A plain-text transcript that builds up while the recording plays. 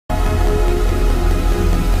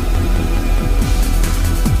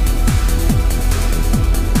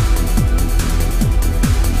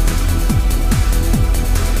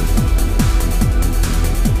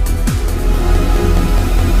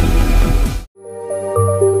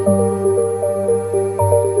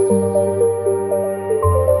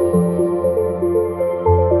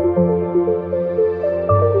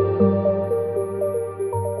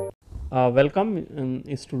welcome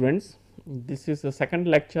students. This is the second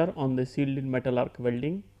lecture on the shielded metal arc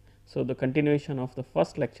welding. So, the continuation of the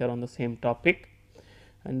first lecture on the same topic,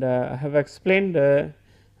 and I have explained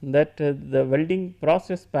that the welding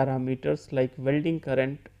process parameters like welding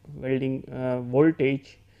current, welding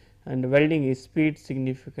voltage and welding speed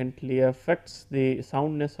significantly affects the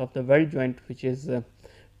soundness of the weld joint which is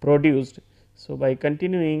produced. So, by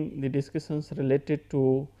continuing the discussions related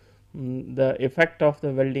to the effect of the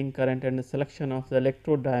welding current and the selection of the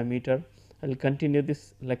electrode diameter, I will continue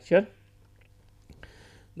this lecture.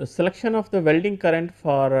 The selection of the welding current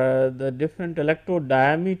for the different electrode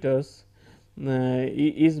diameters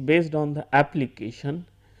is based on the application.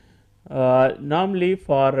 Normally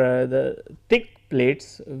for the thick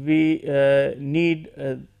plates we need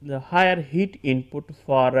the higher heat input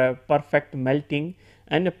for perfect melting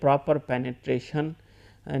and a proper penetration,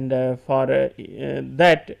 and for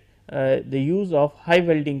that the use of high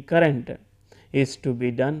welding current is to be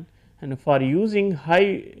done, and for using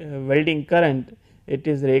high welding current it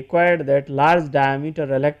is required that large diameter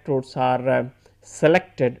electrodes are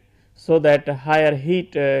selected, so that higher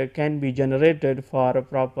heat can be generated for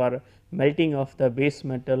proper melting of the base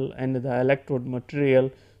metal and the electrode material,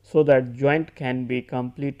 so that joint can be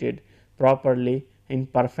completed properly in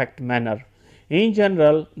perfect manner. In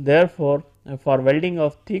general, therefore, for welding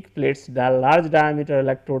of thick plates, the large diameter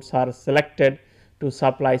electrodes are selected to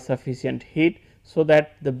supply sufficient heat, so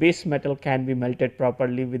that the base metal can be melted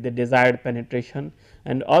properly with the desired penetration,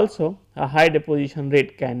 and also a high deposition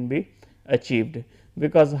rate can be achieved,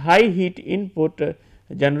 because high heat input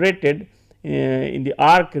generated in the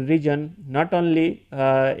arc region not only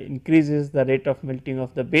increases the rate of melting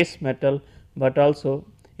of the base metal, but also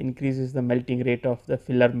increases the melting rate of the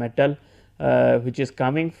filler metal which is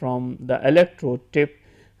coming from the electrode tip,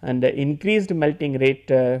 and the increased melting rate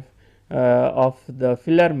of the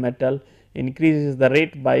filler metal increases the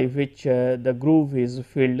rate by which the groove is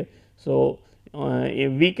filled. So,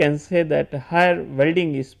 we can say that higher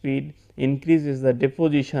welding speed increases the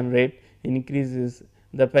deposition rate, increases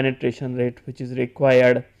the penetration rate which is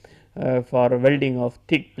required for welding of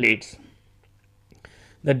thick plates.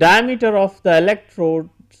 The diameter of the electrodes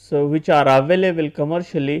which are available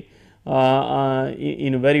commercially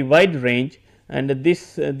in a very wide range, and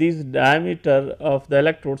this diameter of the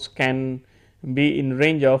electrodes can be in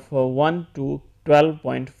range of 1 to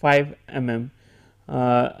 12.5 mm.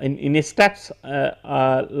 In steps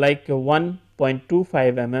like 1.25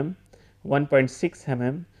 mm, 1.6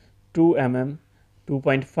 mm, 2 mm,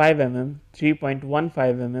 2.5 mm, 3.15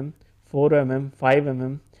 mm, 4 mm, 5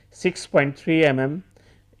 mm, 6.3 mm,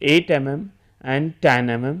 8 mm and 10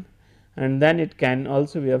 mm, and then it can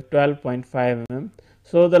also be of 12.5 mm.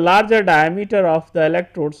 So, the larger diameter of the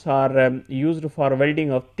electrodes are used for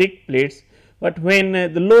welding of thick plates, but when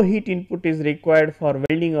the low heat input is required for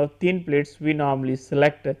welding of thin plates, we normally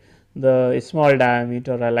select the small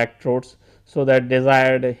diameter electrodes, so that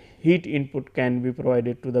desired heat input can be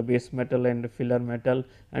provided to the base metal and filler metal,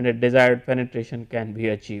 and a desired penetration can be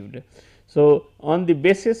achieved. So, on the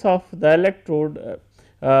basis of the electrode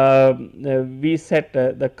we set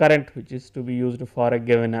the current which is to be used for a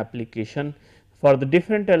given application. For the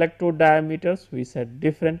different electrode diameters we set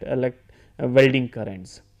different welding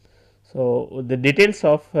currents. So, the details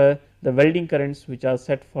of the welding currents which are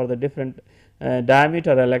set for the different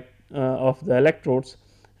diameter of the electrodes,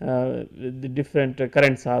 the different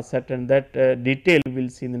currents are set, and that detail we will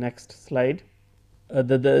see in the next slide.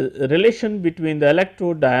 The relation between the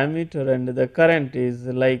electrode diameter and the current is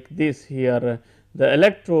like this. Here the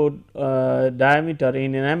electrode diameter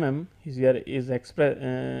in mm is here is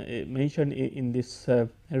mentioned in this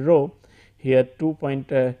row. Here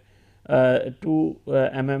 2.2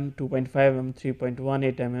 mm, 2.5 mm,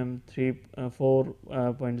 3.18 mm,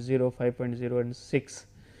 4.0, 5.0 and 6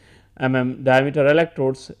 mm diameter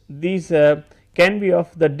electrodes. These can be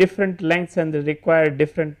of the different lengths and they require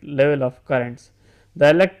different level of currents. The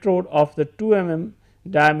electrode of the 2 mm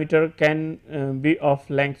diameter can be of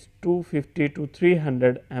length 250 to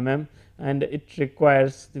 300 mm, and it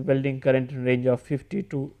requires the welding current in range of 50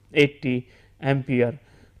 to 80 ampere.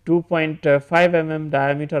 2.5 mm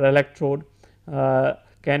diameter electrode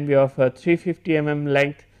can be of 350 mm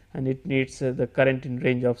length, and it needs the current in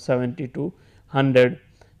range of 70 to 100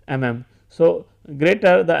 mm. So,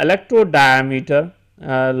 greater the electrode diameter,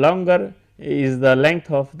 longer is the length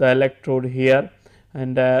of the electrode here,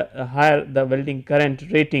 and higher the welding current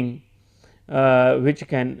rating which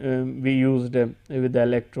can be used with the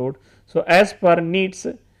electrode. So, as per needs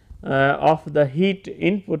of the heat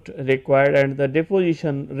input required and the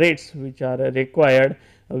deposition rates which are required,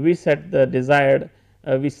 we set the desired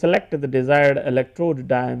we select the desired electrode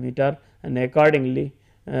diameter, and accordingly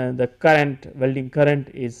the welding current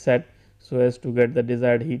is set so as to get the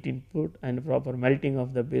desired heat input and proper melting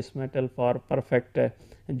of the base metal for perfect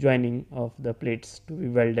joining of the plates to be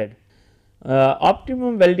welded.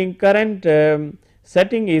 Optimum welding current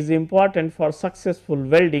setting is important for successful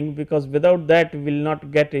welding, because without that we will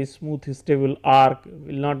not get a smooth stable arc,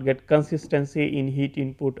 will not get consistency in heat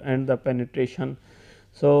input and the penetration.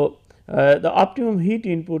 So, the optimum heat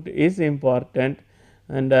input is important,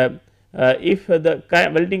 and if the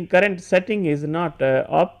welding current setting is not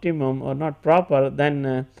optimum or not proper,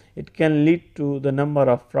 then it can lead to the number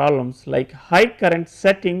of problems, like high current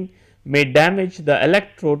setting may damage the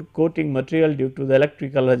electrode coating material due to the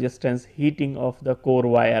electrical resistance heating of the core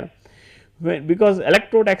wire. Because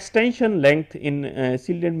electrode extension length in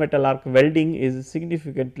shielded metal arc welding is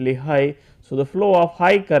significantly high. So, the flow of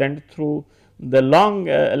high current through the long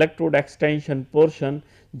electrode extension portion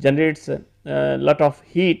generates a lot of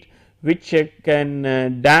heat, which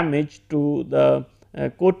can damage to the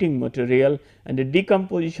coating material, and the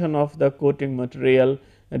decomposition of the coating material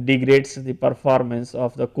degrades the performance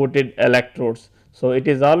of the coated electrodes. So, it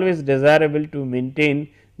is always desirable to maintain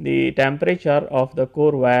the temperature of the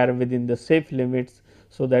core wire within the safe limits,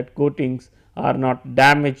 so that coatings are not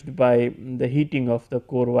damaged by the heating of the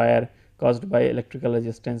core wire caused by electrical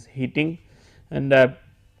resistance heating. And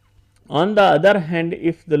on the other hand,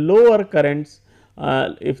 if the lower currents,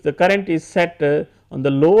 if the current is set on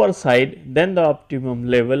the lower side than the optimum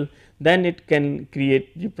level, then it can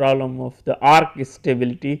create the problem of the arc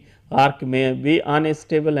stability. Arc may be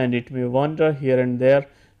unstable and it may wander here and there,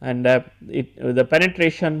 and the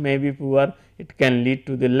penetration may be poor. It can lead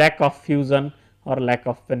to the lack of fusion or lack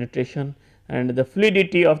of penetration, and the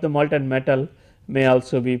fluidity of the molten metal may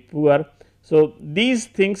also be poor. So, these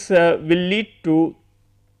things will lead to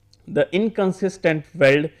the inconsistent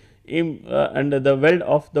weld and the weld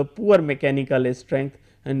of the poor mechanical strength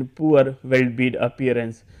and poor weld bead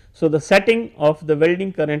appearance. So, the setting of the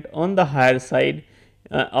welding current on the higher side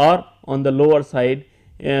or on the lower side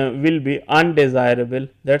will be undesirable.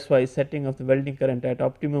 That is why setting of the welding current at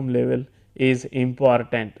optimum level is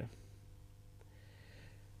important.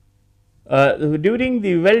 During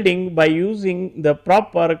the welding, by using the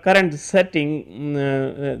proper current setting,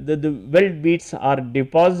 the weld beads are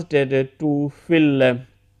deposited to fill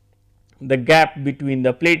the gap between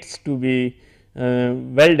the plates to be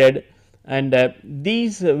welded, and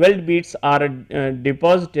these weld beads are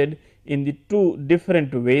deposited in the two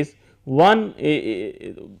different ways. One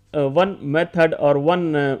method or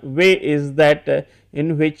one way is that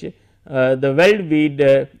in which the weld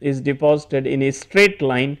bead is deposited in a straight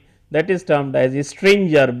line, that is termed as a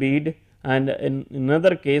stringer bead, and in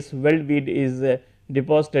another case weld bead is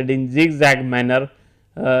deposited in zigzag manner,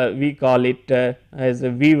 we call it as a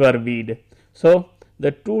weaver bead. So,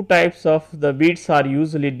 the two types of the beads are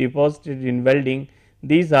usually deposited in welding.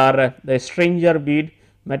 These are the stringer bead,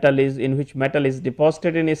 metal is in which metal is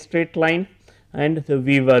deposited in a straight line, and the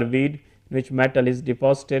weaver bead, in which metal is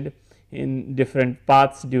deposited in different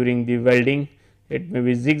paths during the welding. It may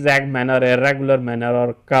be zigzag manner, irregular manner,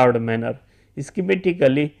 or curved manner.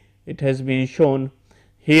 Schematically, it has been shown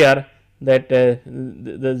here that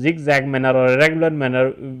the zigzag manner or irregular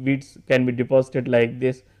manner beads can be deposited like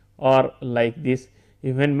this or like this.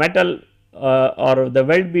 When metal or the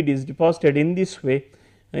weld bead is deposited in this way,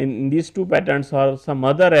 in these two patterns or some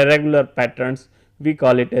other irregular patterns, we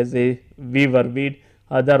call it as a weaver bead.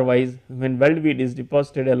 Otherwise, when weld bead is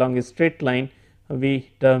deposited along a straight line,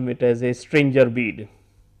 we term it as a stringer bead.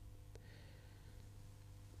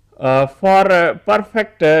 For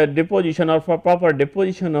perfect deposition or for proper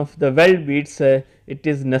deposition of the weld beads, it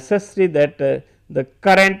is necessary that the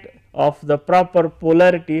current of the proper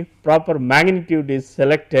polarity, proper magnitude is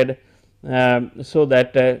selected, so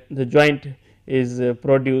that the joint is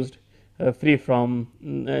produced free from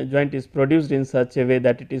joint is produced in such a way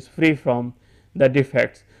that it is free from the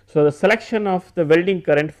defects. So, the selection of the welding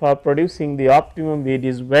current for producing the optimum bead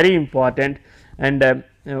is very important, and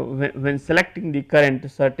when selecting the current,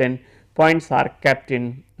 certain points are kept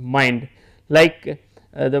in mind, like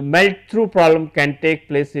the melt through problem can take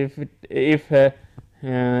place if the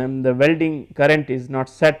welding current is not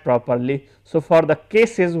set properly. So, for the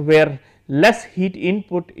cases where less heat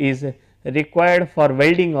input is required for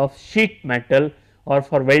welding of sheet metal or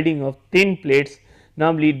for welding of thin plates,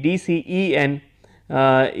 normally DCEN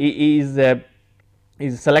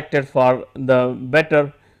is selected for the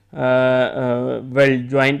better weld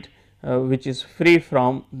joint, which is free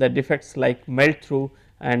from the defects like melt through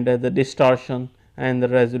and the distortion and the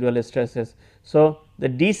residual stresses. So, the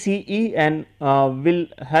DCEN will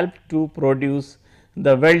help to produce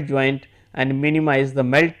the weld joint and minimize the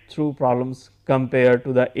melt through problems compared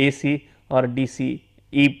to the AC or DC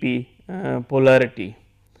EP polarity.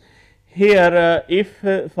 Here if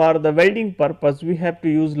for the welding purpose we have to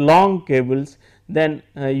use long cables, then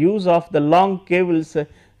use of the long cables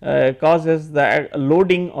causes the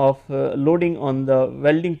loading on the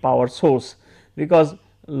welding power source, because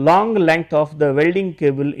long length of the welding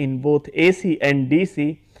cable in both AC and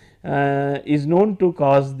DC is known to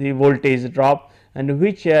cause the voltage drop, and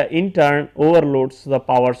which in turn overloads the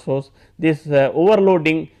power source. This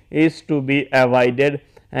overloading is to be avoided,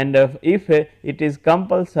 and if it is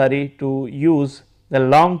compulsory to use the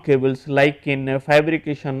long cables, like in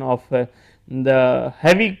fabrication of the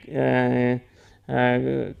heavy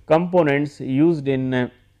components used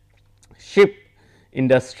in ship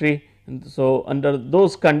industry. So, under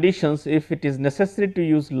those conditions, if it is necessary to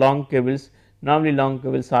use long cables, normally long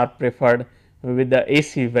cables are preferred with the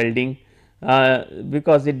AC welding,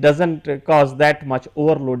 because it does not cause that much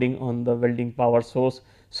overloading on the welding power source.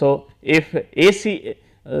 So, if AC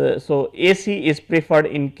AC is preferred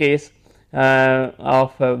in case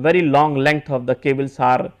of a very long length of the cables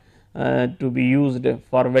are to be used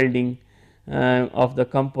for welding of the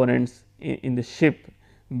components in the ship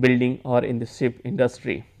building or in the ship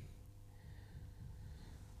industry.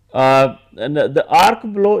 And the arc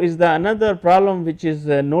blow is the another problem which is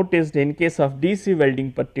noticed in case of DC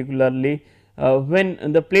welding, particularly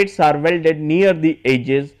when the plates are welded near the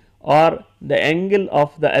edges or the angle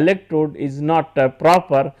of the electrode is not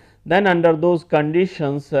proper. Then under those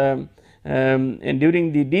conditions and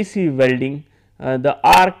during the DC welding, the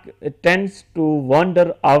arc tends to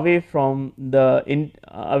wander away from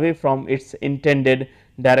its intended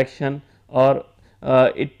direction, or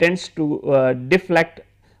it tends to deflect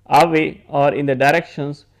away or in the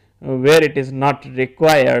directions where it is not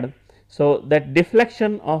required. So, that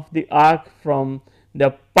deflection of the arc from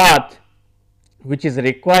the path which is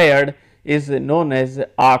required is known as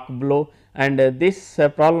arc blow, and this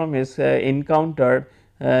problem is encountered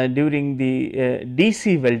during the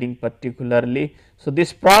DC welding particularly. So,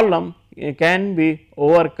 this problem can be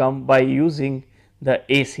overcome by using the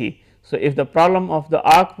AC. So, if the problem of the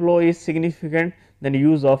arc blow is significant, then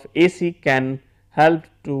use of AC can help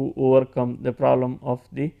to overcome the problem of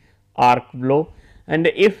the arc blow. And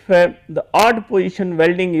if the odd position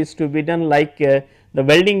welding is to be done, like the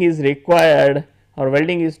welding is required or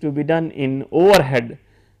welding is to be done in overhead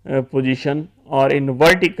position or in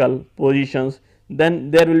vertical positions,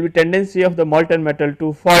 then there will be tendency of the molten metal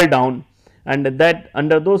to fall down, and that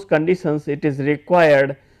under those conditions it is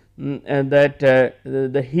required that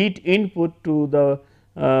the heat input to the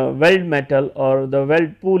weld metal or the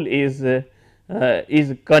weld pool is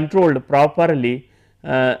controlled properly,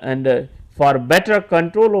 and for better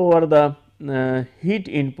control over the heat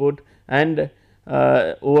input and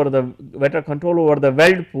over the better control over the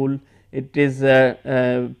weld pool, it is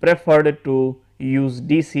preferred to use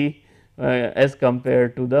DC as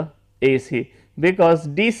compared to the AC, because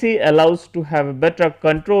DC allows to have better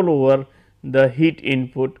control over the heat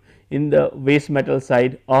input in the base metal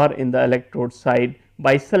side or in the electrode side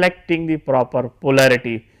by selecting the proper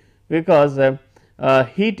polarity, because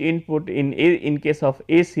heat input in case of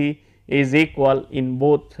AC is equal in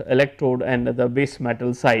both electrode and the base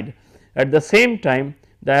metal side. At the same time,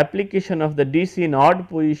 the application of the DC in odd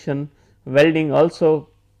position welding also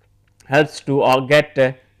helps to get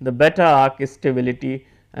the better arc stability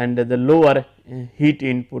and the lower heat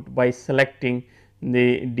input by selecting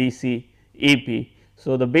the DC EP.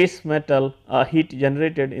 So, the base metal heat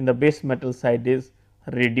generated in the base metal side is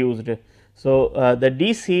reduced. So, the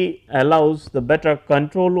DC allows the better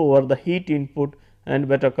control over the heat input and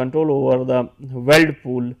better control over the weld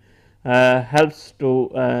pool, helps to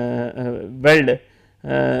weld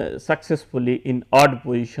successfully in odd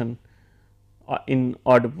position in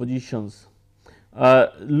odd positions.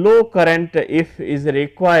 Low current if is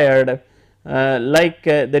required, like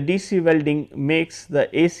the DC welding makes the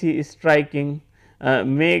AC striking,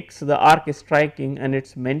 makes the arc striking and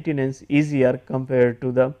its maintenance easier compared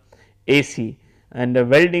to the AC, and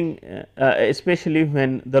welding especially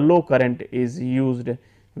when the low current is used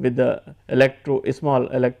with the small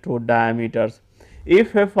electrode diameters.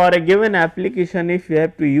 If for a given application, if you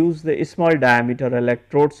have to use the small diameter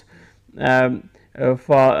electrodes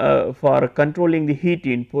for controlling the heat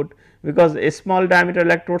input, because a small diameter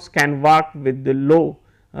electrodes can work with the low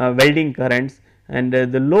welding currents and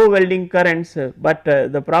the low welding currents, but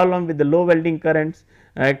the problem with the low welding currents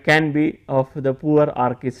can be of the poor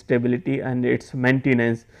arc stability and its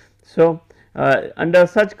maintenance. So, under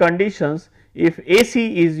such conditions, if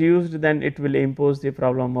AC is used, then it will impose the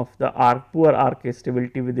problem of the poor arc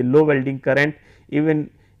stability with the low welding current, even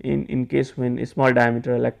in case when small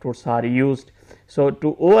diameter electrodes are used. So,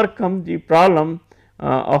 to overcome the problem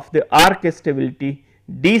of the arc stability,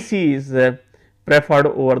 DC is preferred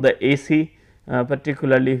over the AC,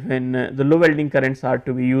 particularly when the low welding currents are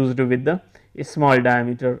to be used with the small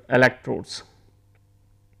diameter electrodes.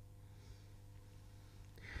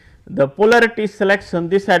 The polarity selection,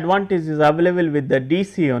 this advantage is available with the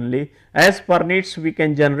DC only. As per needs, we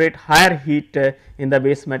can generate higher heat in the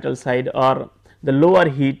base metal side or the lower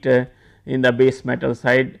heat in the base metal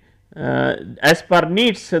side. As per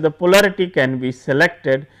needs, the polarity can be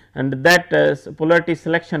selected, and that polarity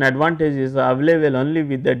selection advantage is available only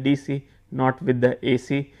with the DC, not with the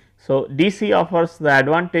AC. So, DC offers the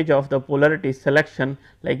advantage of the polarity selection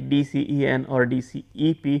like DCEN or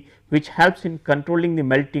DCEP, which helps in controlling the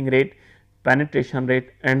melting rate, penetration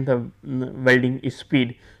rate and the welding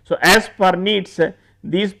speed. So, as per needs,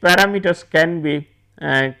 these parameters can be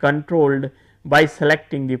controlled by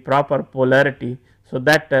selecting the proper polarity. So,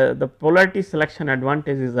 that the polarity selection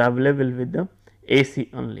advantage is available with the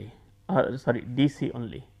AC only, sorry, DC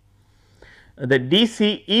only. The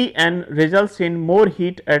DCEN results in more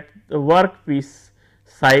heat at the workpiece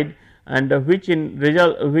side, and which in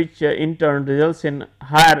turn results in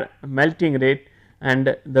higher melting rate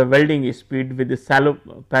and the welding speed with the shallow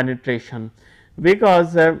penetration.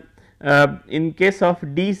 Because in case of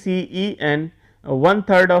DCEN,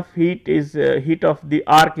 1/3 of heat is heat of the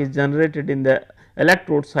arc is generated in the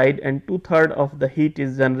electrode side and 2/3 of the heat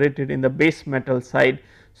is generated in the base metal side.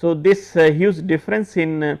 So, this huge difference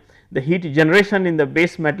in the heat generation in the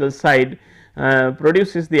base metal side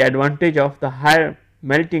produces the advantage of the higher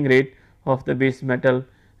melting rate of the base metal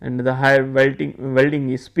and the higher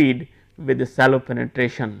welding speed with the shallow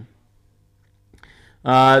penetration.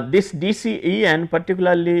 This DCEN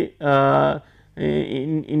particularly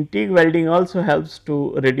in TIG welding also helps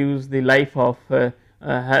to reduce the life of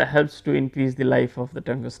helps to increase the life of the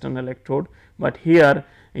tungsten electrode, but here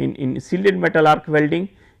in shielded metal arc welding,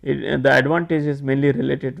 the advantage is mainly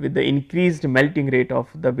related with the increased melting rate of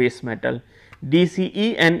the base metal.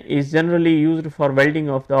 DCEN is generally used for welding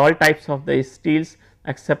of the all types of the steels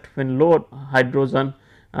except when low hydrogen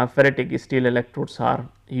ferritic steel electrodes are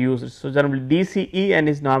used. So, generally DCEN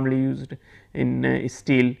is normally used in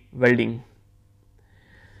steel welding.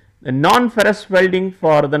 The non-ferrous welding,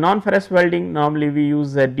 for the non-ferrous welding normally we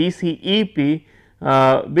use a DCEP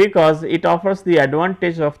because it offers the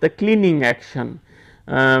advantage of the cleaning action.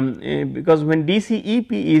 Because when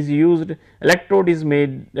DCEP is used, electrode is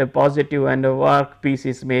made positive and a work piece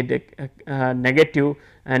is made negative,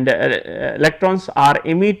 and electrons are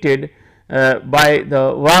emitted by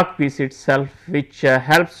the work piece itself, which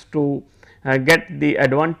helps to get the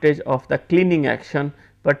advantage of the cleaning action,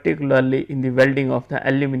 particularly in the welding of the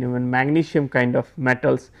aluminum and magnesium kind of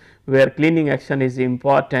metals, where cleaning action is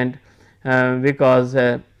important because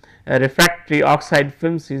refractory oxide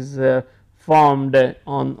films is formed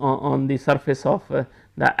on the surface of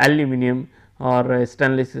the aluminum or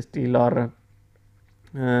stainless steel or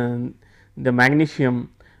the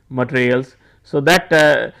magnesium materials. So,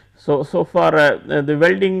 that so for the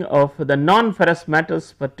welding of the non-ferrous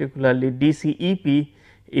metals, particularly DCEP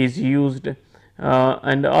is used,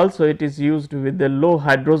 and also it is used with the low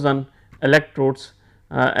hydrogen electrodes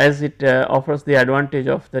as it offers the advantage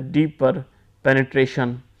of the deeper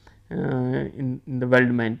penetration in the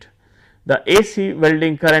weldment. The AC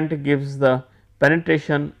welding current gives the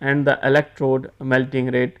penetration and the electrode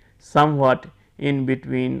melting rate somewhat in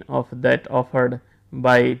between of that offered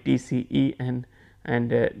by DCEN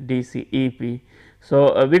and DCEP.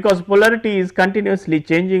 So, because polarity is continuously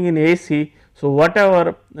changing in AC, so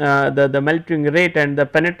whatever the melting rate and the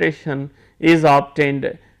penetration is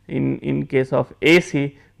obtained in case of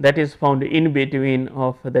AC, that is found in between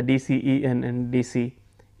of the DCEN and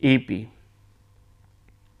DCEP.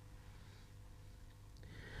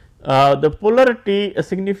 The polarity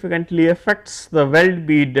significantly affects the weld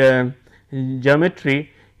bead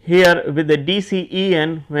geometry. Here with the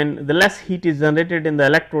DCEN, when the less heat is generated in the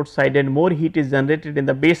electrode side and more heat is generated in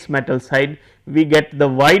the base metal side, we get the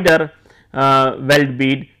wider weld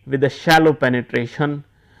bead with the shallow penetration.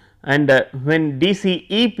 And when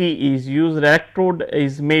DCEP is used, electrode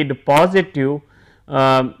is made positive,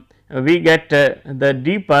 we get the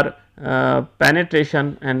deeper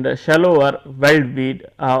penetration and shallower weld bead,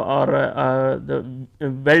 or the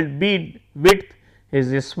weld bead width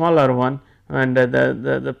is a smaller one, and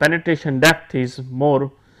the penetration depth is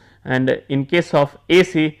more. And in case of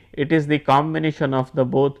AC, it is the combination of the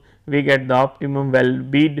both, we get the optimum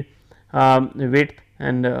weld bead width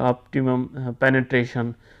and optimum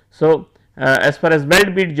penetration. So, as far as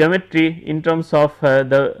weld bead geometry in terms of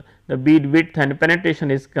the the bead width and penetration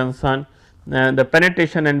is concerned, the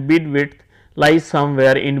penetration and bead width lies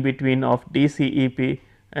somewhere in between of DCEP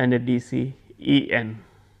and DCEN.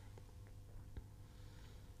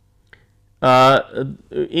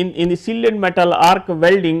 In the shielded metal arc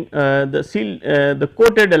welding, the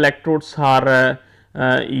coated electrodes are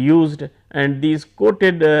used, and these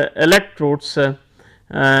coated electrodes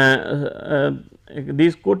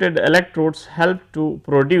help to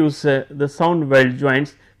produce the sound weld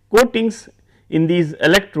joints. Coatings in these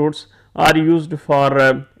electrodes are used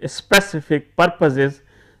for specific purposes,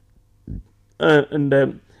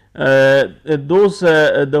 and those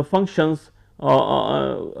the functions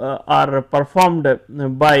are performed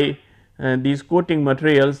by these coating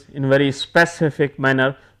materials in very specific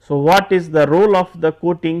manner. So, what is the role of the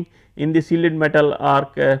coating in the shielded metal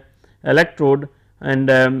arc electrode, and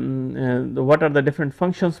what are the different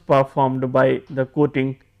functions performed by the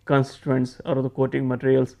coating constituents or the coating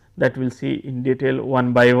materials, that we will see in detail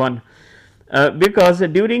one by one. Because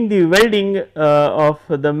during the welding of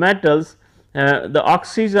the metals, the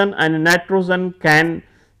oxygen and nitrogen can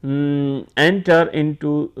enter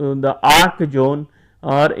into the arc zone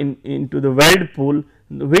or into the weld pool,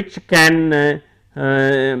 which can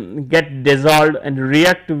get dissolved and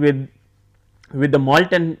react with the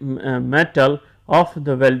molten metal of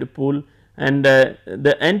the weld pool, and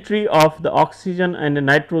the entry of the oxygen and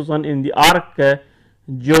nitrogen in the arc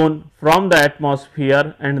zone from the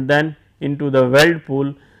atmosphere and then into the weld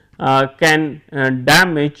pool can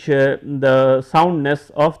damage the soundness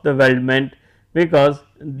of the weldment, because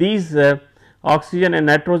these oxygen and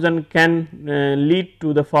nitrogen can lead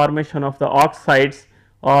to the formation of the oxides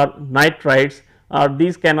or nitrides, or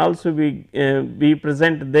these can also be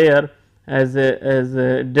present there as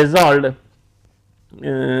a dissolved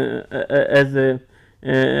as a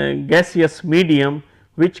gaseous medium,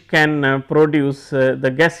 which can produce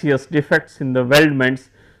the gaseous defects in the weldments.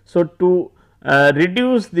 So, to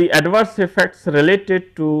reduce the adverse effects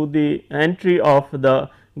related to the entry of the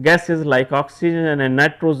gases like oxygen and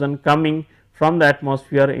nitrogen coming from the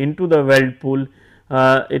atmosphere into the weld pool,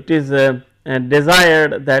 it is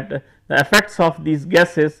desired that the effects of these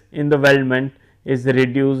gases in the weldment is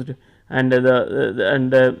reduced, and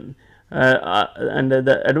the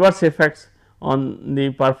adverse effects on the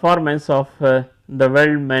performance of the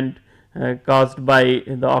weldment caused by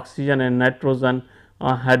the oxygen and nitrogen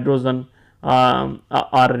hydrogen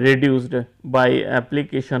are reduced by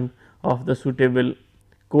application of the suitable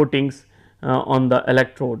coatings on the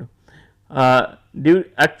electrode. The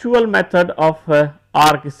actual method of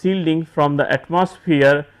arc shielding from the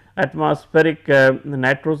atmospheric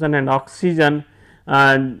nitrogen and oxygen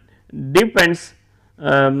depends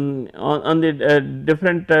on the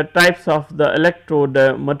different types of the electrode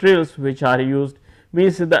materials which are used.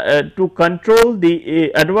 Means to control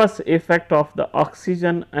the adverse effect of the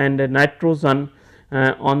oxygen and nitrogen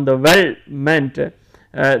on the weldment,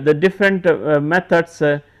 the different methods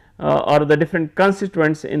or the different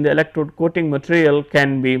constituents in the electrode coating material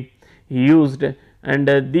can be used, and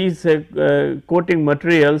these coating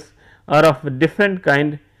materials are of different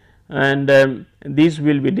kind, and these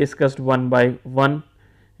will be discussed one by one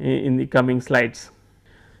in the coming slides.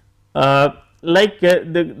 Like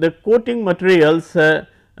the coating materials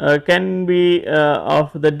can be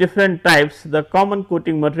of the different types. The common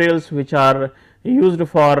coating materials which are used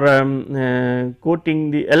for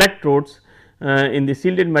coating the electrodes in the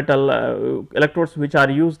shielded metal electrodes which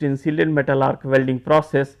are used in shielded metal arc welding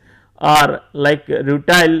process are like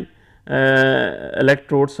rutile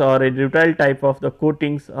electrodes, or a rutile type of the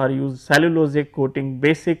coatings are used. Cellulosic coating,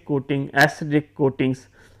 basic coating, acidic coatings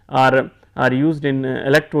are used in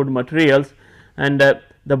electrode materials, and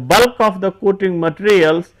the bulk of the coating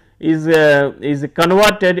materials is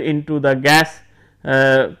converted into the gas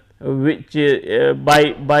which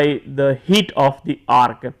by the heat of the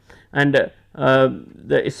arc, and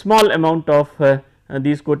the small amount of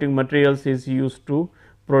these coating materials is used to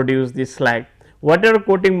produce the slag. Whatever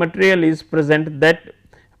coating material is present, that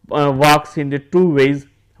works in the two ways.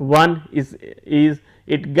 One is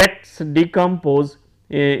it gets decomposed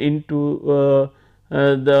into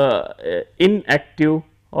the inactive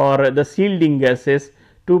or the shielding gases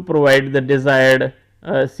to provide the desired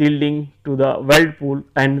shielding to the weld pool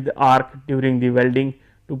and the arc during the welding,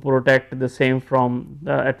 to protect the same from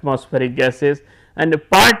the atmospheric gases, and a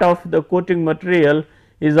part of the coating material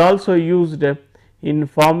is also used in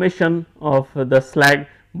formation of the slag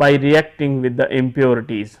by reacting with the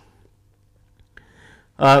impurities.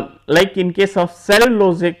 Like in case of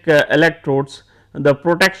cellulosic electrodes, the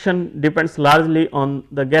protection depends largely on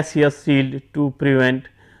the gaseous shield to prevent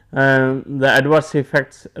the adverse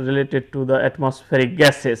effects related to the atmospheric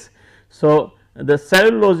gases. So, the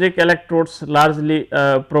cellulosic electrodes largely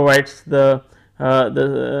provides the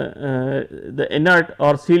inert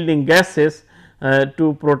or shielding gases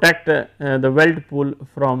to protect the weld pool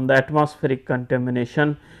from the atmospheric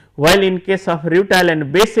contamination, while in case of rutile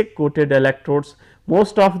and basic coated electrodes,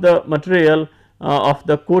 most of the material of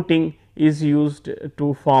the coating is used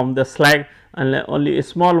to form the slag, and only a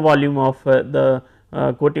small volume of the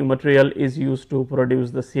coating material is used to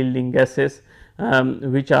produce the shielding gases,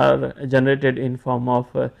 which are generated in form of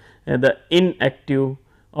the inactive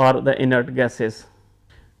or the inert gases.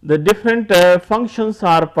 The different functions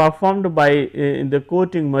are performed by the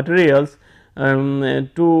coating materials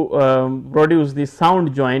to produce the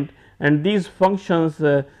sound joint, and these functions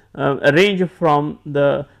range from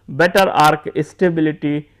the better arc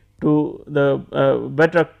stability to the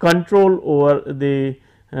better control over the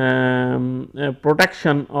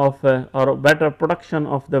protection of or better protection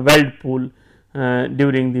of the weld pool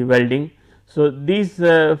during the welding. So, these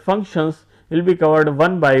functions will be covered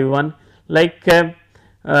one by one, like the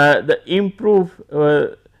improve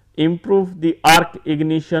the arc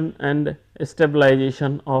ignition and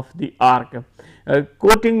stabilization of the arc.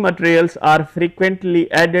 Coating materials are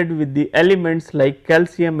frequently added with the elements like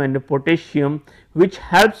calcium and potassium, which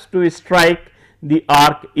helps to strike the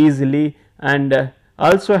arc easily, and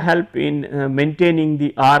also help in maintaining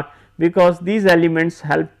the arc, because these elements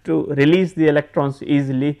help to release the electrons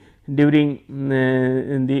easily during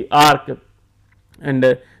the arc, and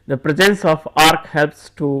the presence of arc helps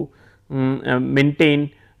to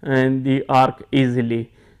maintain the arc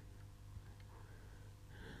easily.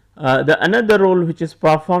 The another role which is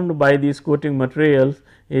performed by these coating materials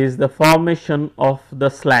is the formation of the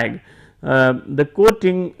slag. The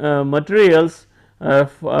coating materials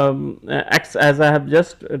acts, as I have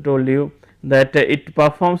just told you, that it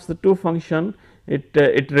performs the two function.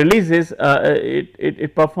 It releases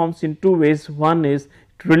it performs in two ways. One is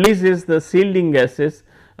it releases the shielding gases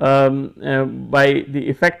by the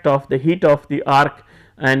effect of the heat of the arc,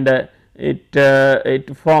 and it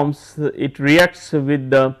reacts with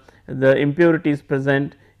the impurities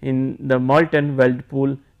present in the molten weld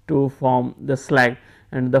pool to form the slag,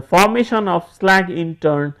 and the formation of slag in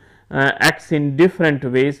turn acts in different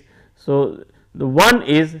ways. So, the one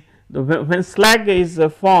is when slag is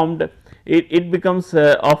formed, it becomes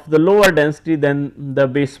of the lower density than the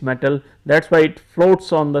base metal. That is why it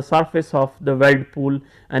floats on the surface of the weld pool,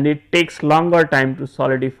 and it takes longer time to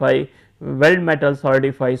solidify. Weld metal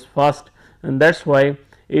solidifies fast, and that is why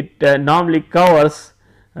it normally covers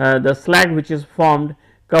the slag which is formed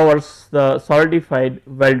covers the solidified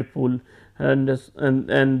weld pool, and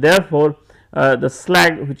therefore, the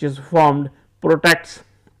slag which is formed protects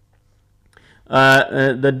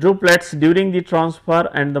the droplets during the transfer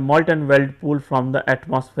and the molten weld pool from the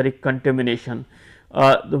atmospheric contamination.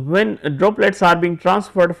 When droplets are being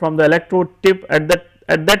transferred from the electrode tip, at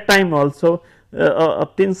that time also a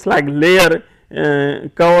thin slag layer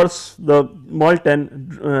covers the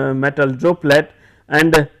molten metal droplet,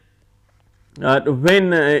 and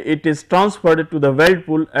when it is transferred to the weld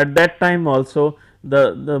pool, at that time also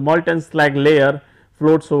the molten slag layer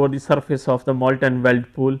floats over the surface of the molten weld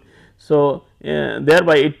pool. So,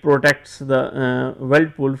 thereby it protects the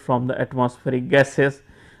weld pool from the atmospheric gases,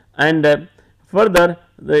 and further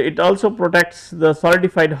it also protects the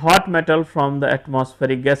solidified hot metal from the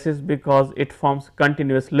atmospheric gases, because it forms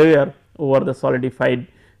continuous layer over the solidified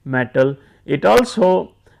metal. It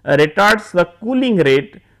also retards the cooling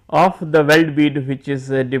rate of the weld bead which is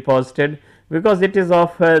deposited, because it is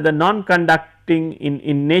of the non-conducting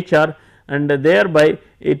in nature, and thereby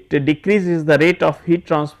it decreases the rate of heat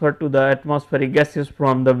transfer to the atmospheric gases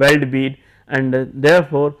from the weld bead, and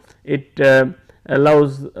therefore it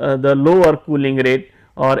allows the lower cooling rate,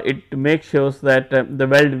 or it makes sure that the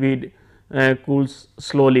weld bead cools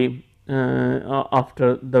slowly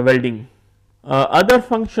after the welding. Other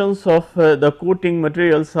functions of the coating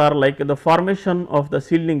materials are like the formation of the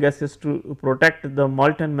shielding gases to protect the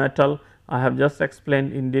molten metal. I have just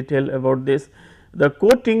explained in detail about this. The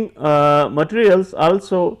coating materials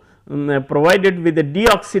also provided with the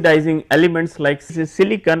deoxidizing elements like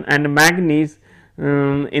silicon and manganese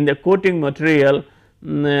in the coating material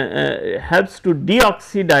helps to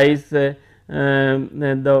deoxidize the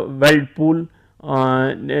weld pool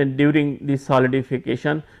during the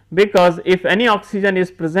solidification, because if any oxygen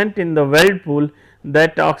is present in the weld pool,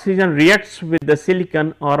 that oxygen reacts with the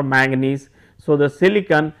silicon or manganese. So, the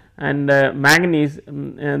silicon and manganese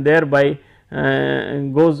thereby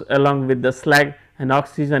goes along with the slag, and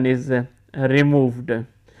oxygen is removed.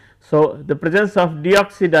 So, the presence of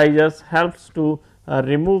deoxidizers helps to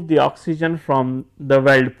remove the oxygen from the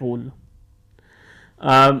weld pool.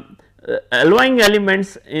 alloying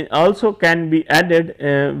elements also can be added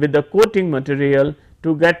with the coating material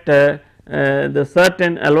to get the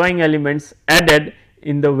certain alloying elements added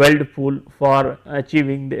in the weld pool for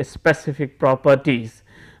achieving the specific properties,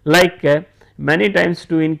 like many times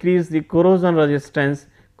to increase the corrosion resistance,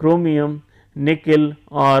 chromium, nickel,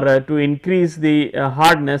 or to increase the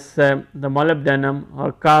hardness, the molybdenum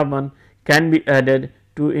or carbon can be added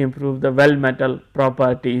to improve the weld metal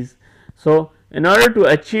properties. So, in order to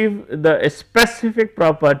achieve the specific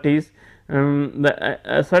properties,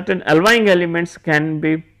 certain alloying elements can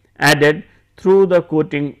be added through the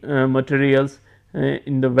coating materials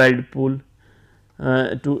in the weld pool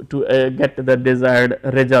to get the desired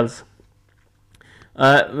results.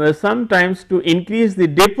 Sometimes to increase the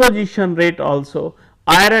deposition rate also,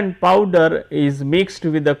 iron powder is mixed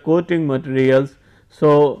with the coating materials.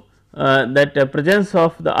 So, that presence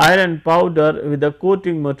of the iron powder with the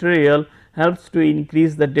coating material helps to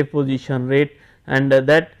increase the deposition rate, and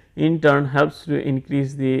that in turn helps to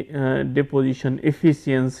increase the deposition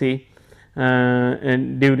efficiency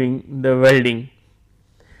and during the welding.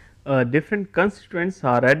 Different constituents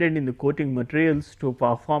are added in the coating materials to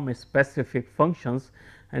perform specific functions,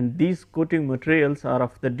 and these coating materials are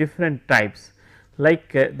of the different types,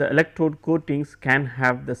 like the electrode coatings can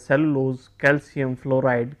have the cellulose, calcium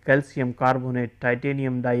fluoride, calcium carbonate,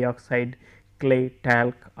 titanium dioxide, clay,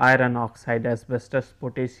 talc, iron oxide, asbestos,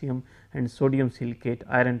 potassium and sodium silicate,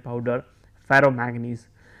 iron powder, ferromanganese,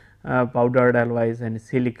 powdered alloys and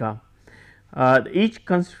silica. Each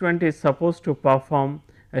constituent is supposed to perform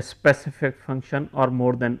a specific function or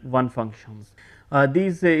more than one functions.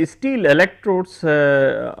 These steel electrodes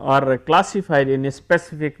are classified in a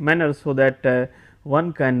specific manner, so that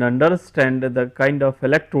one can understand the kind of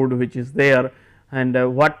electrode which is there, and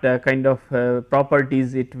what kind of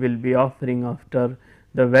properties it will be offering after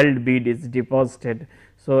the weld bead is deposited.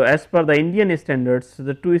 So, as per the Indian standards,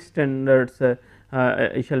 the two standards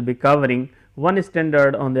I shall be covering. One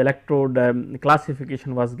standard on the electrode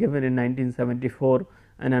classification was given in 1974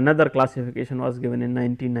 and another classification was given in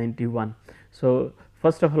 1991. So,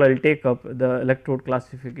 first of all I will take up the electrode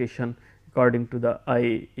classification according to the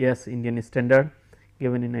IS Indian standard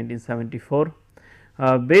given in 1974.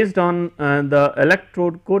 Based on the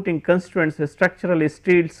electrode coating constituents, structural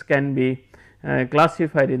steels can be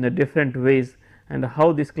classified in the different ways, and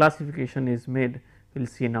how this classification is made we will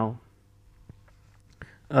see now.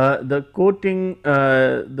 The coating,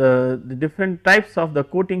 the different types of the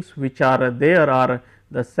coatings which are there are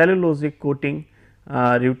the cellulosic coating,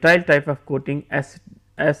 rutile type of coating,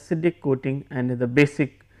 acidic coating and the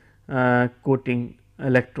basic coating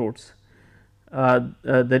electrodes.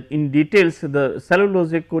 That in details, the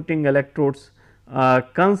cellulosic coating electrodes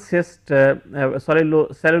consist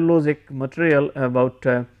cellulosic material about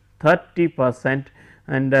 30%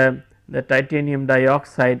 and the titanium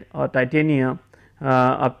dioxide or titania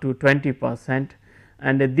up to 20%,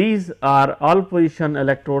 and these are all position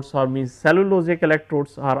electrodes, or means cellulosic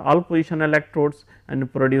electrodes are all position electrodes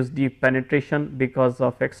and produce deep penetration because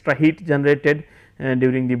of extra heat generated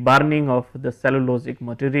during the burning of the cellulosic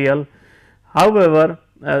material. However,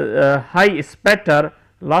 high spatter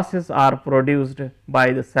losses are produced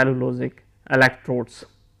by the cellulosic electrodes.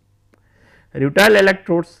 Rutile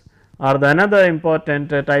electrodes are the another important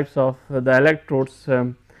types of the electrodes.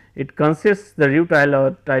 It consists the rutile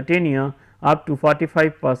or titania up to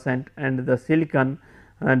 45% and the silicon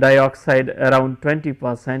dioxide around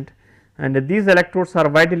 20%, and these electrodes are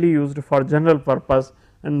widely used for general purpose,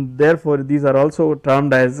 and therefore, these are also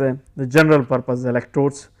termed as the general purpose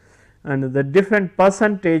electrodes, and the different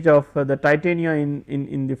percentage of the titania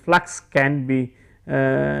in the flux can be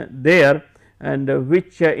there, and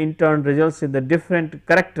which in turn results in the different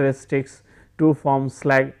characteristics to form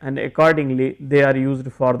slag, and accordingly they are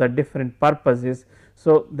used for the different purposes.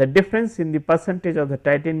 So, the difference in the percentage of the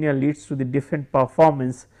titania leads to the different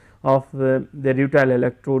performance of the rutile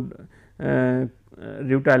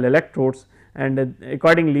electrodes, and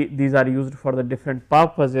accordingly these are used for the different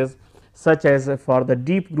purposes, such as for the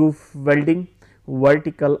deep groove welding,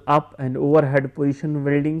 vertical up and overhead position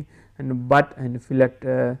welding, and butt and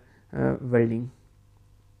fillet welding.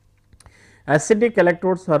 Acidic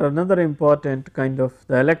electrodes are another important kind of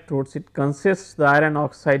the electrodes. It consists the iron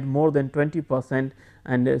oxide more than 20%,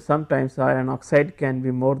 and sometimes iron oxide can be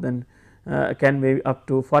more than can be up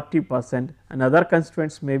to 40%, and other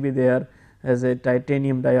constituents may be there as a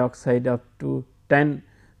titanium dioxide up to 10%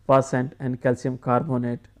 and calcium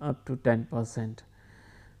carbonate up to 10%.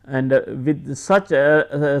 And with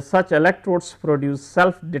such electrodes produce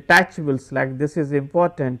self detachable slag. This is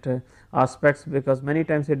important aspects, because many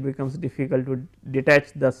times it becomes difficult to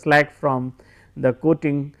detach the slag from the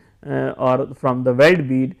coating or from the weld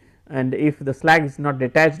bead, and if the slag is not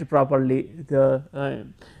detached properly, the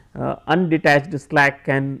undetached slag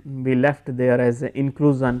can be left there as an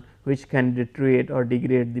inclusion, which can deteriorate or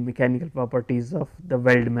degrade the mechanical properties of the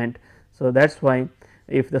weldment. So, that is why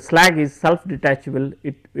if the slag is self detachable,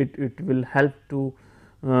 it will help to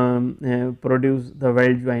produce the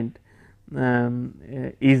weld joint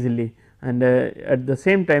easily, and at the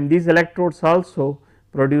same time these electrodes also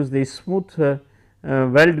produce the smooth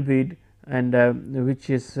weld bead, and which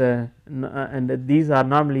is and these are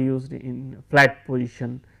normally used in flat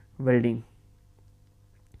position welding.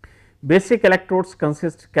 Basic electrodes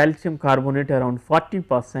consist calcium carbonate around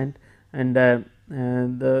 40% and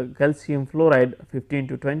the calcium fluoride 15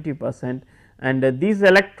 to 20%, and these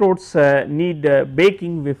electrodes need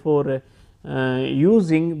baking before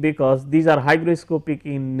using, because these are hygroscopic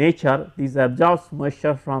in nature, these absorbs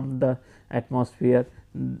moisture from the atmosphere.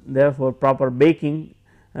 Therefore, proper baking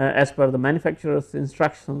as per the manufacturer's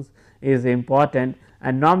instructions is important,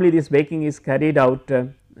 and normally this baking is carried out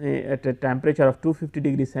at a temperature of 250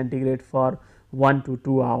 degrees centigrade for 1 to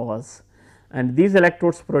 2 hours, and these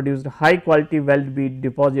electrodes produced high quality weld bead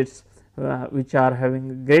deposits which are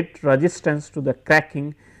having great resistance to the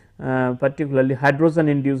cracking, particularly hydrogen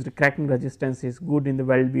induced cracking resistance is good in the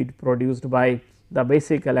weld bead produced by the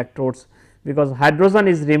basic electrodes, because hydrogen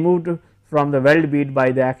is removed from the weld bead by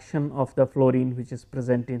the action of the fluorine, which is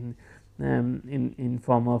present in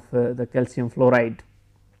form of the calcium fluoride.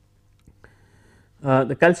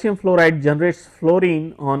 The calcium fluoride generates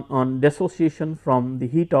fluorine on dissociation from the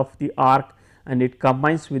heat of the arc, and it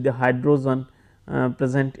combines with the hydrogen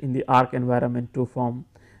present in the arc environment to form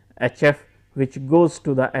HF, which goes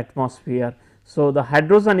to the atmosphere. So, the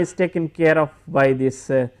hydrogen is taken care of by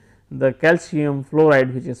this the calcium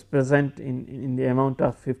fluoride, which is present in the amount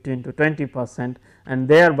of 15 to 20%, and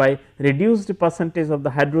thereby reduced percentage of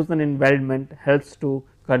the hydrogen in weldment helps to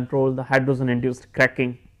control the hydrogen induced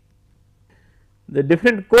cracking. The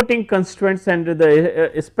different coating constituents and the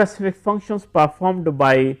specific functions performed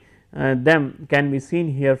by them can be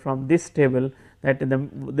seen here from this table, that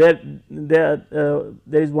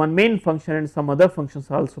there is one main function and some other functions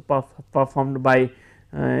also performed by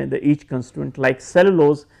the each constituent, like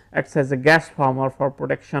cellulose acts as a gas former for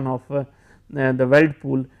protection of the weld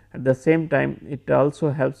pool. At the same time, it also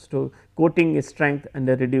helps to coating strength and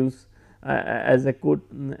reduce as a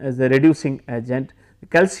reducing agent. The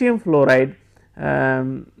calcium fluoride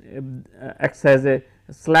acts as a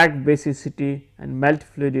slag basicity and melt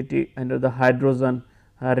fluidity under the hydrogen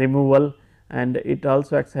removal, and it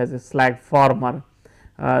also acts as a slag former.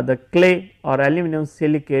 The clay or aluminum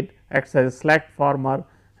silicate acts as a slag former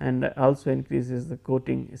and also increases the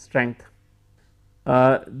coating strength.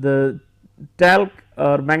 The talc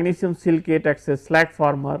or magnesium silicate acts as slag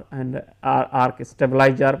former and arc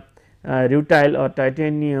stabilizer. Rutile or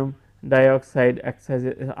titanium dioxide acts as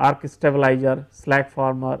a arc stabilizer, slag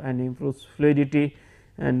former, and improves fluidity,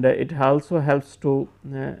 and it also helps to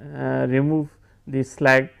remove the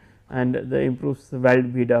slag and improves the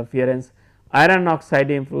weld bead appearance. Iron oxide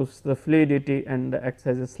improves the fluidity and acts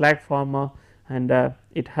as a slag former, and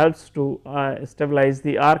it helps to stabilize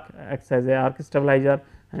the arc, acts as a arc stabilizer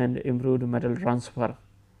and improved metal transfer.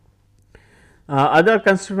 Other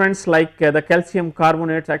constituents like the calcium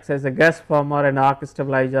carbonate acts as a gas former and arc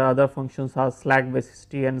stabilizer. Other functions are slag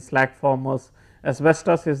basicity and slag formers.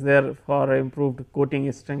 Asbestos is there for improved coating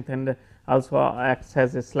strength and also acts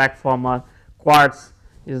as a slag former. Quartz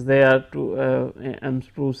is there to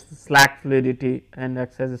improve slag fluidity and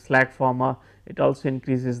acts as a slag former. It also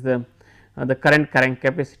increases the current carrying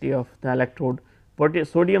capacity of the electrode.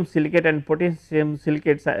 Sodium silicate and potassium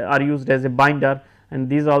silicates are used as a binder, and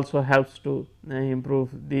these also helps to improve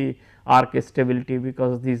the arc stability,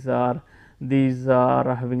 because these are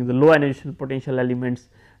having the low ionization potential elements.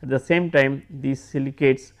 At the same time, these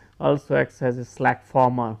silicates also acts as a slag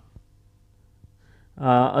former.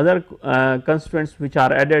 Other constituents which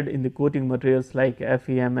are added in the coating materials like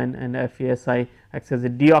FeMn and FeSi acts as a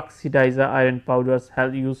deoxidizer. Iron powders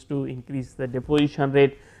have used to increase the deposition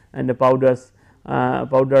rate, and the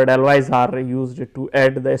powdered alloys are used to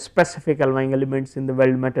add the specific alloying elements in the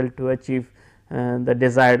weld metal to achieve the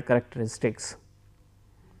desired characteristics.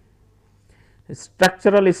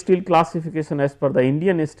 Structural steel classification as per the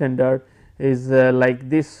Indian standard is like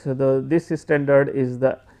this. This standard is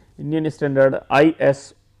the Indian standard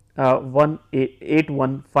IS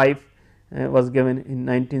 815 was given in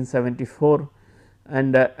 1974,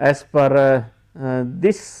 and as per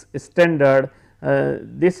this standard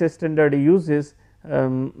uses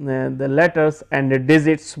the letters and the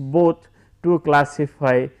digits both to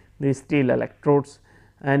classify the steel electrodes,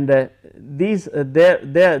 and these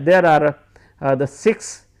there are the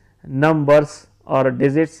 6 numbers or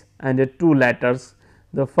digits and 2 letters.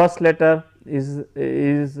 The first letter is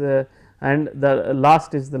and the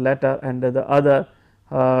last is the letter, and the other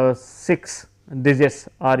 6 digits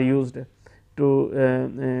are used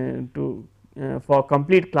to for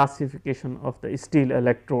complete classification of the steel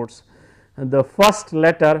electrodes. The first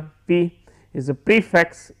letter P is a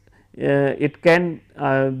prefix. It can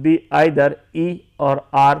be either E or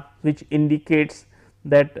R, which indicates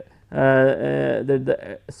that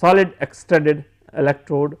the solid extruded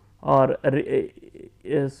electrode, or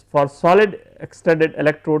is for solid extruded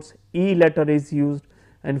electrodes E letter is used,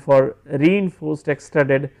 and for reinforced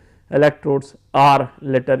extruded electrodes R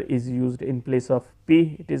letter is used in place of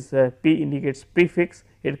P. It is P indicates prefix,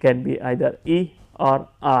 it can be either E or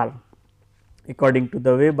R according to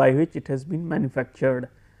the way by which it has been manufactured.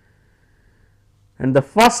 And the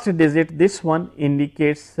first digit, this one,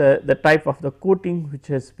 indicates the type of the coating which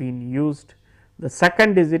has been used. The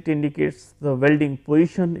second digit indicates the welding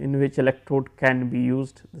position in which electrode can be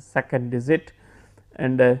used, the second digit,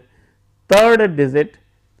 and third digit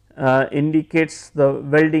indicates the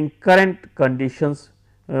welding current conditions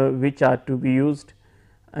which are to be used,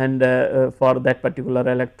 and for that particular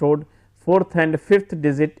electrode. Fourth and fifth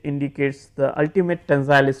digit indicates the ultimate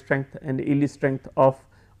tensile strength and yield strength of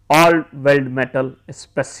all weld metal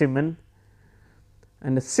specimen,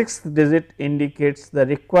 and the sixth digit indicates the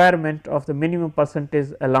requirement of the minimum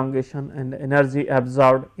percentage elongation and energy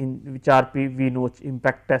absorbed in which RP V notch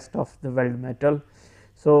impact test of the weld metal.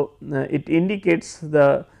 So, it indicates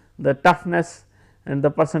the toughness and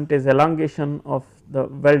the percentage elongation of the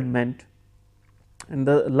weldment, and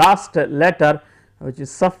the last letter, which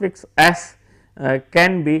is suffix S,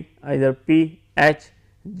 can be either P, H,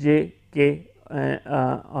 J, K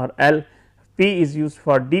or L. P is used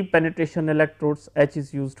for deep penetration electrodes, H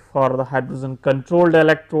is used for the hydrogen controlled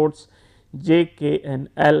electrodes, J, K and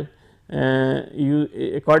L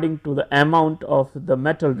according to the amount of the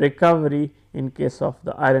metal recovery in case of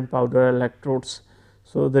the iron powder electrodes.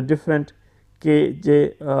 So, the different K,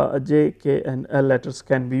 J, K and L letters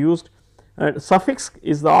can be used. Suffix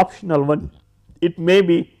is the optional one, it may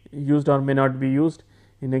be used or may not be used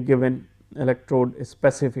in a given electrode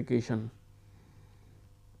specification.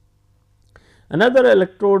 Another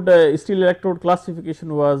electrode steel electrode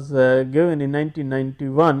classification was given in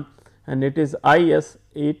 1991, and it is IS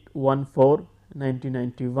 814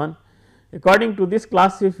 1991. According to this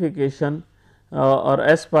classification or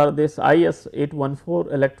as per this IS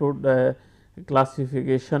 814 electrode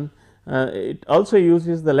classification, it also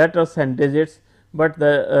uses the letters and digits, but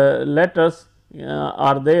the letters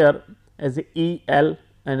are there as E, L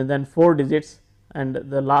and then 4 digits, and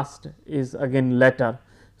the last is again letter.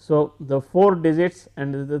 So, the 4 digits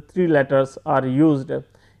and the 3 letters are used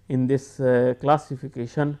in this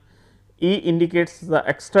classification. E indicates the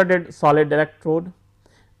extruded solid electrode,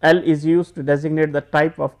 L is used to designate the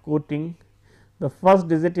type of coating. The first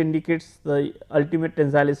digit indicates the ultimate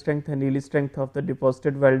tensile strength and yield strength of the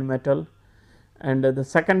deposited weld metal, and the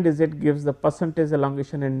second digit gives the percentage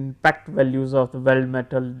elongation and impact values of the weld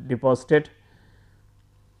metal deposited,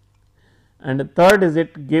 and the third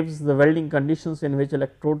digit gives the welding conditions in which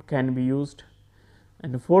electrode can be used,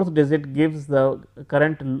 and the fourth digit gives the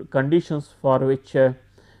current conditions for which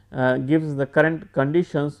gives the current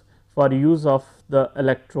conditions for use of the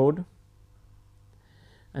electrode,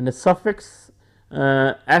 and the suffix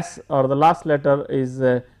S or the last letter is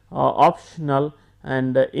optional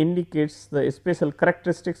and indicates the special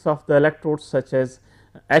characteristics of the electrodes such as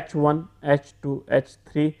H1, H2,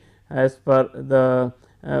 H3 as per the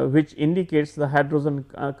which indicates the hydrogen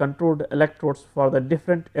controlled electrodes for the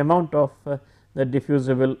different amount of the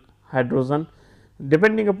diffusible hydrogen.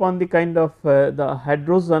 Depending upon the kind of the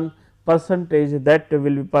hydrogen percentage that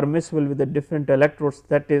will be permissible with the different electrodes,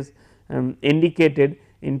 that is indicated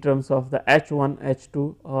in terms of the H1,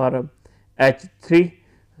 H2 or H3.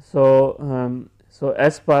 So, so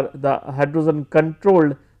as per the hydrogen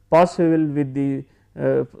controlled possible with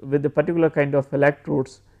the particular kind of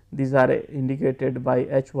electrodes, these are indicated by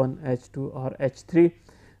H1, H2 or H3.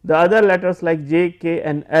 The other letters like J, K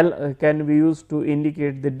and L can be used to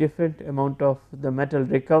indicate the different amount of the metal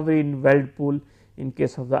recovery in weld pool in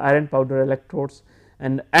case of the iron powder electrodes,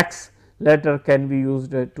 and X letter can be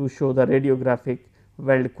used to show the radiographic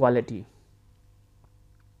weld quality.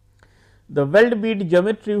 The weld bead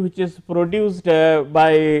geometry, which is produced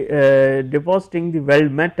by depositing the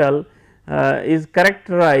weld metal, is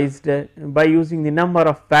characterized by using the number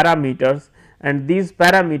of parameters, and these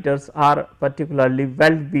parameters are particularly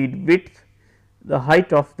weld bead width, the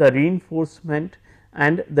height of the reinforcement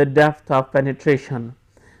and the depth of penetration.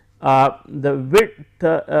 the width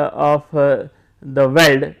of the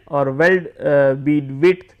weld or weld bead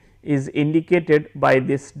width is indicated by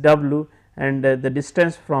this W, and the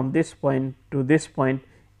distance from this point to this point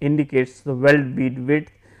indicates the weld bead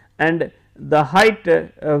width, and the height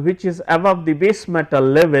which is above the base metal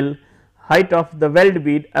level, height of the weld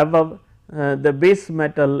bead above the base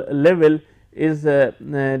metal level is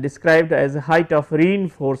described as height of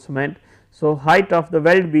reinforcement. So, height of the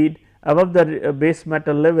weld bead above the base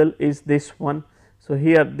metal level is this one. So,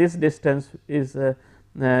 here this distance is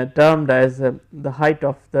termed as the height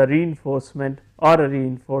of the reinforcement or a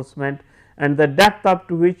reinforcement, and the depth up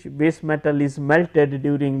to which base metal is melted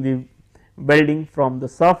during the welding from the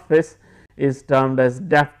surface is termed as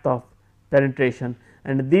depth of penetration,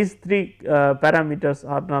 and these three parameters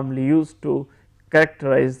are normally used to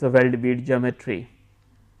characterize the weld bead geometry.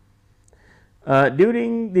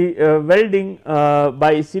 During the welding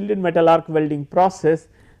by sealed metal arc welding process,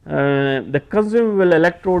 the consumable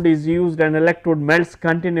electrode is used and electrode melts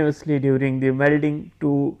continuously during the welding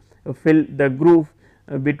to fill the groove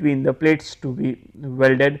between the plates to be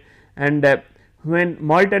welded, and when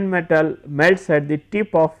molten metal melts at the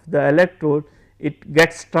tip of the electrode, it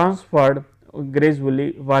gets transferred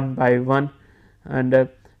gradually one by one, and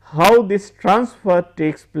how this transfer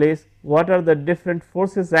takes place, what are the different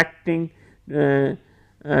forces acting in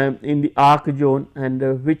the arc zone,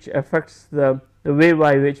 and which affects the way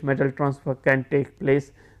by which metal transfer can take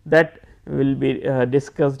place, that will be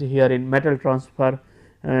discussed here in metal transfer.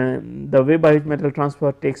 The way by which metal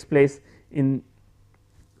transfer takes place in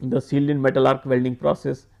the sealed metal arc welding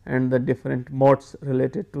process and the different modes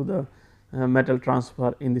related to the metal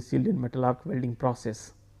transfer in the sealed metal arc welding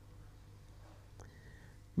process.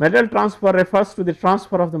 Metal transfer refers to the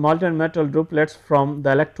transfer of the molten metal droplets from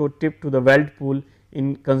the electrode tip to the weld pool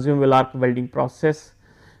in consumable arc welding process,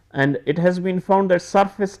 and it has been found that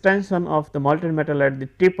surface tension of the molten metal at the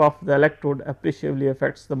tip of the electrode appreciably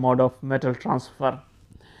affects the mode of metal transfer.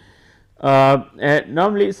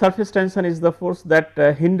 Normally surface tension is the force that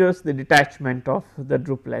hinders the detachment of the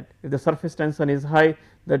droplet. If the surface tension is high,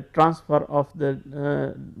 the transfer of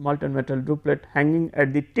the molten metal droplet hanging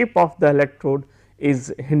at the tip of the electrode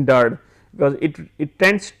is hindered, because it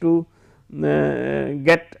tends to remain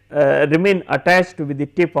attached with the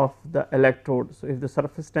tip of the electrode. So, if the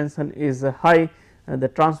surface tension is high, the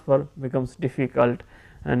transfer becomes difficult,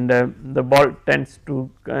 and the ball tends to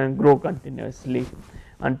grow continuously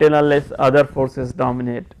until unless other forces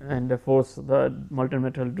dominate and force the molten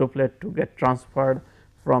metal droplet to get transferred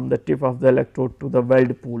from the tip of the electrode to the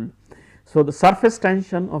weld pool. So, the surface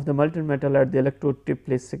tension of the molten metal at the electrode tip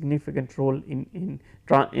plays significant role in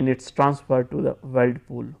its transfer to the weld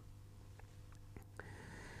pool.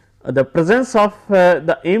 The presence of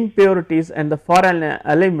the impurities and the foreign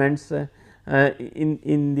elements in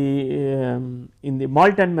the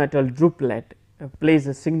molten metal droplet plays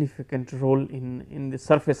a significant role in the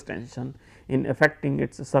surface tension, in affecting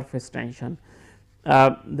its surface tension.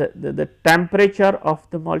 The temperature of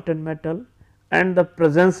the molten metal and the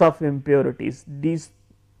presence of impurities, these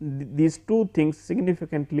two things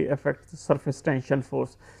significantly affect the surface tension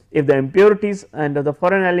force. If the impurities and the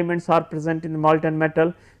foreign elements are present in the molten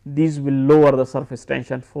metal, these will lower the surface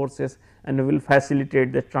tension forces and will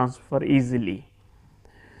facilitate the transfer easily.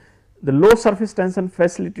 The low surface tension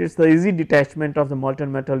facilitates the easy detachment of the molten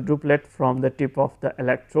metal droplet from the tip of the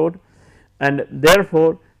electrode, and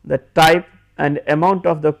therefore, the type and amount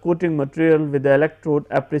of the coating material with the electrode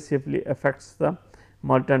appreciably affects the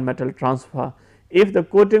molten metal transfer. If the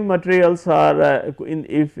coating materials are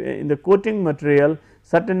in the coating material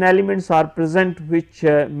certain elements are present which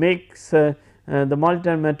makes the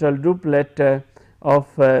molten metal droplet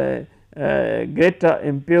of greater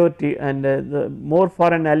impurity, and the more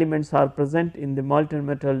foreign elements are present in the molten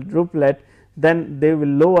metal droplet, then they will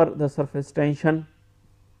lower the surface tension,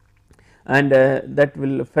 and that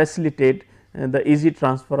will facilitate the easy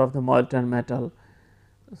transfer of the molten metal.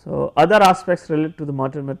 So, other aspects related to the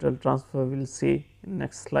molten metal transfer we will see in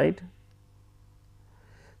next slide.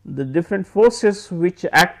 The different forces which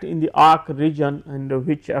act in the arc region and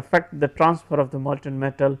which affect the transfer of the molten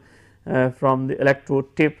metal from the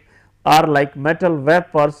electrode tip are like metal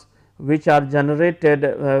vapors which are generated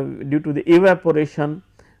due to the evaporation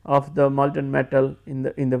of the molten metal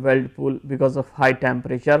in the weld pool because of high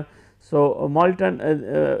temperature. So, the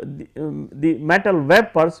metal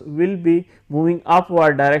vapors will be moving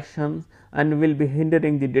upward direction and will be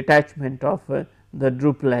hindering the detachment of the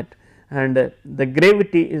droplet, and the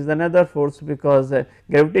gravity is another force, because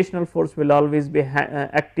gravitational force will always be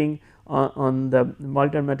acting on the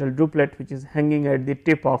molten metal droplet which is hanging at the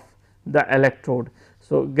tip of the electrode.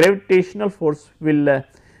 So, gravitational force will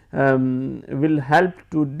will help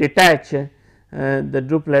to detach the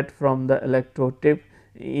droplet from the electrode tip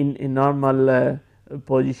in normal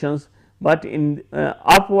positions, but in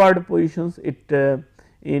upward positions it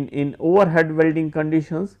in overhead welding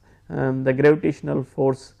conditions the gravitational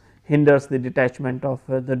force hinders the detachment of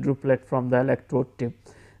the droplet from the electrode tip.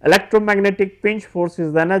 Electromagnetic pinch force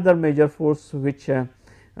is another major force which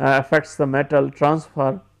affects the metal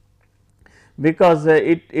transfer, because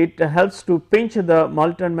it helps to pinch the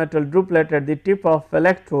molten metal droplet at the tip of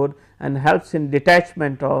electrode and helps in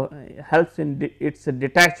detachment or helps in its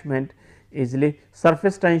detachment easily.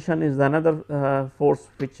 Surface tension is another force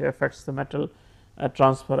which affects the metal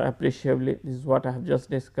transfer appreciably. This is what I have just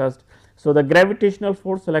discussed. So, the gravitational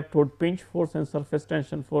force, electrode pinch force and surface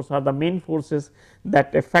tension force are the main forces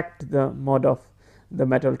that affect the mode of the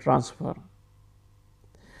metal transfer.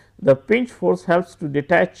 The pinch force helps to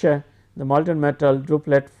detach the molten metal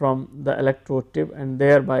droplet from the electrode tip and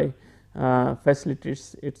thereby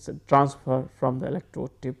facilitates its transfer from the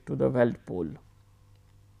electrode tip to the weld pole.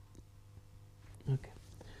 Okay.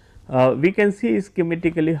 We can see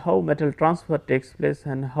schematically how metal transfer takes place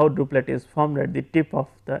and how droplet is formed at the tip of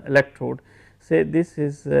the electrode. Say this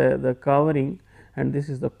is the covering and this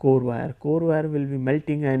is the core wire. Core wire will be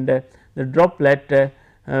melting and the droplet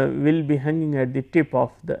will be hanging at the tip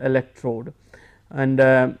of the electrode,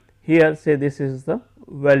 and here say this is the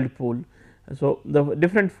weld pole. So, the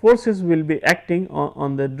different forces will be acting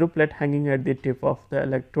on the droplet hanging at the tip of the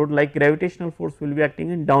electrode, like gravitational force will be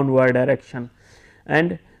acting in downward direction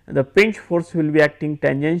and the pinch force will be acting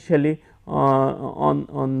tangentially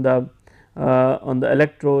on the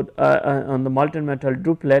electrode on the molten metal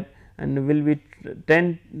droplet, and will be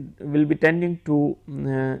tending to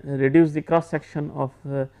reduce the cross section of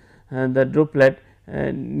the droplet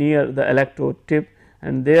near the electrode tip,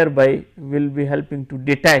 and thereby will be helping to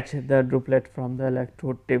detach the droplet from the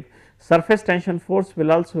electrode tip. Surface tension force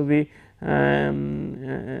will also be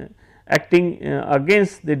acting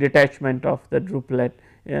against the detachment of the droplet.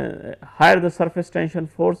 Higher the surface tension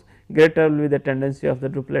force, greater will be the tendency of the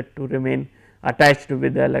droplet to remain attached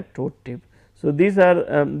with the electrode tip. So, these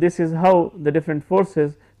are this is how the different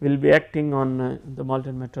forces will be acting on the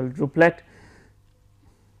molten metal droplet.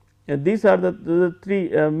 These are the three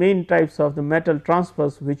main types of the metal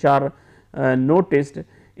transfers which are noticed.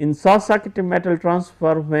 In short circuiting metal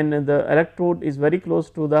transfer, when the electrode is very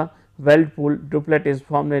close to the weld pool, droplet is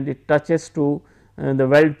formed and it touches to the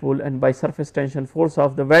weld pool, and by surface tension force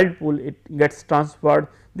of the weld pool it gets transferred.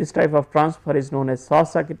 This type of transfer is known as short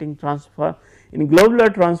circuiting transfer. In globular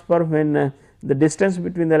transfer, when the distance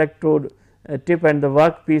between the electrode tip and the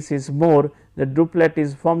workpiece is more, the droplet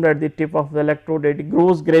is formed at the tip of the electrode, it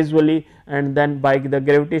grows gradually and then by the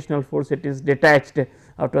gravitational force it is detached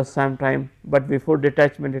after some time, but before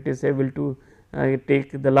detachment it is able to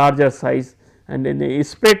take the larger size. And in a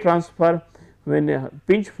spray transfer, when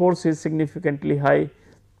pinch force is significantly high,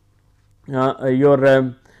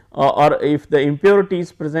 or if the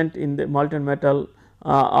impurities present in the molten metal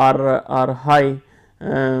are high,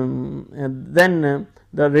 then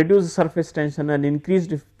the reduced surface tension and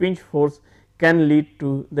increased pinch force can lead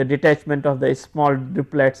to the detachment of the small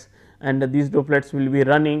droplets, and these droplets will be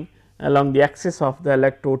running along the axis of the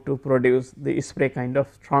electrode to produce the spray kind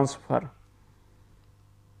of transfer.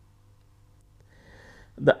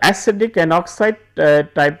 The acidic and oxide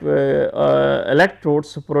type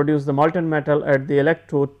electrodes produce the molten metal at the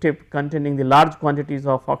electrode tip containing the large quantities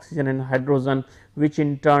of oxygen and hydrogen, which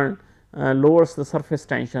in turn lowers the surface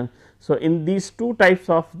tension. So, in these two types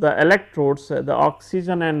of the electrodes, the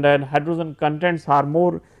oxygen and hydrogen contents are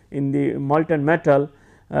more in the molten metal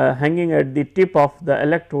hanging at the tip of the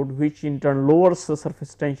electrode, which in turn lowers the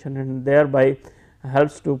surface tension and thereby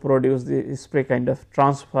helps to produce the spray kind of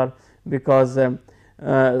transfer, because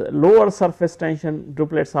lower surface tension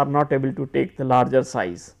droplets are not able to take the larger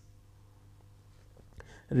size.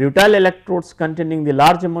 Rutile electrodes containing the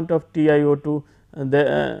large amount of TiO2,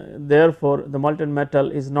 therefore, the molten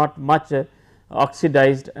metal is not much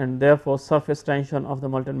oxidized, and therefore, surface tension of the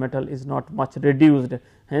molten metal is not much reduced.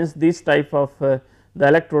 Hence, this type of the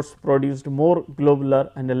electrodes produced more globular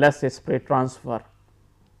and less spray transfer.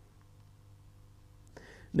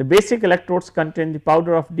 The basic electrodes contain the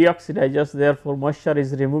powder of deoxidizers, therefore, moisture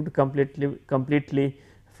is removed completely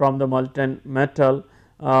from the molten metal,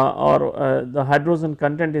 or the hydrogen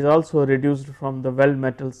content is also reduced from the weld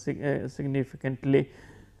metal significantly.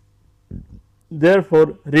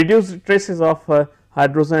 Therefore, reduced traces of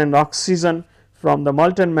hydrogen and oxygen from the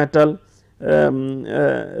molten metal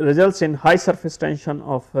results in high surface tension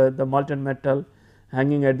of the molten metal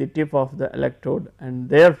hanging at the tip of the electrode, and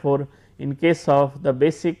therefore, in case of the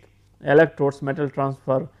basic electrodes, metal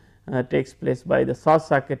transfer takes place by the short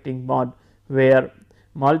circuiting mode, where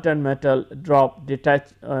molten metal drop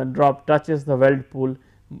touches the weld pool,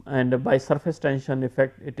 and by surface tension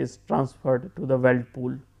effect it is transferred to the weld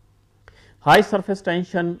pool. High surface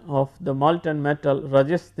tension of the molten metal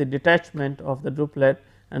resists the detachment of the droplet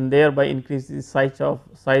and thereby increase the size of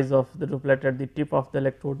the droplet at the tip of the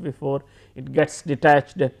electrode before it gets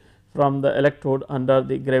detached from the electrode under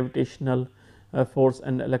the gravitational force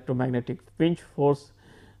and electromagnetic pinch force.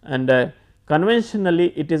 And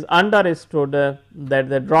conventionally it is understood that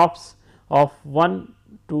the drops of 1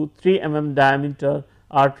 to 3 mm diameter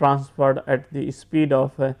are transferred at the speed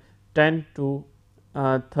of 10 to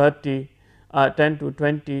 20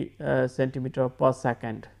 centimeter per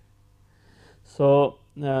second. So,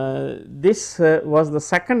 this was the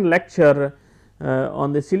second lecture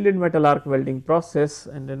on the shielded metal arc welding process,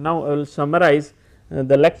 and now I will summarize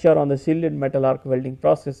the lecture on the shielded metal arc welding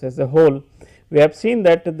process as a whole. We have seen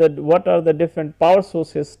that what are the different power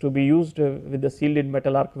sources to be used with the shielded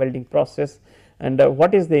metal arc welding process, and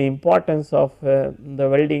what is the importance of the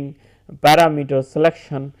welding parameter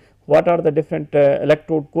selection, what are the different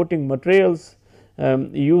electrode coating materials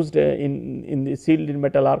used in the shielded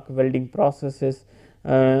metal arc welding processes,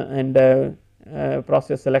 and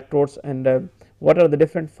process electrodes, and what are the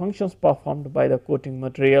different functions performed by the coating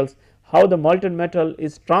materials, how the molten metal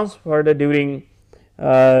is transferred during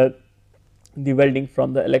the welding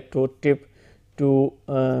from the electrode tip to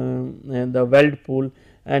the weld pool,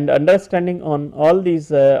 and understanding on all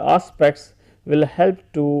these aspects will help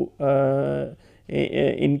to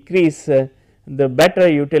increase the better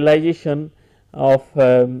utilization of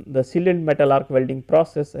the shielded metal arc welding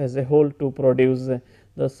process as a whole to produce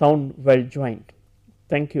the sound weld joint.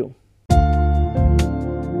 Thank you.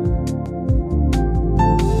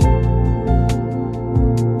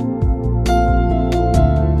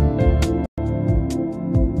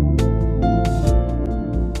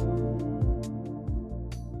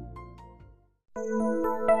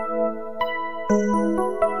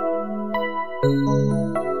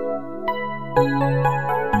 Thank you.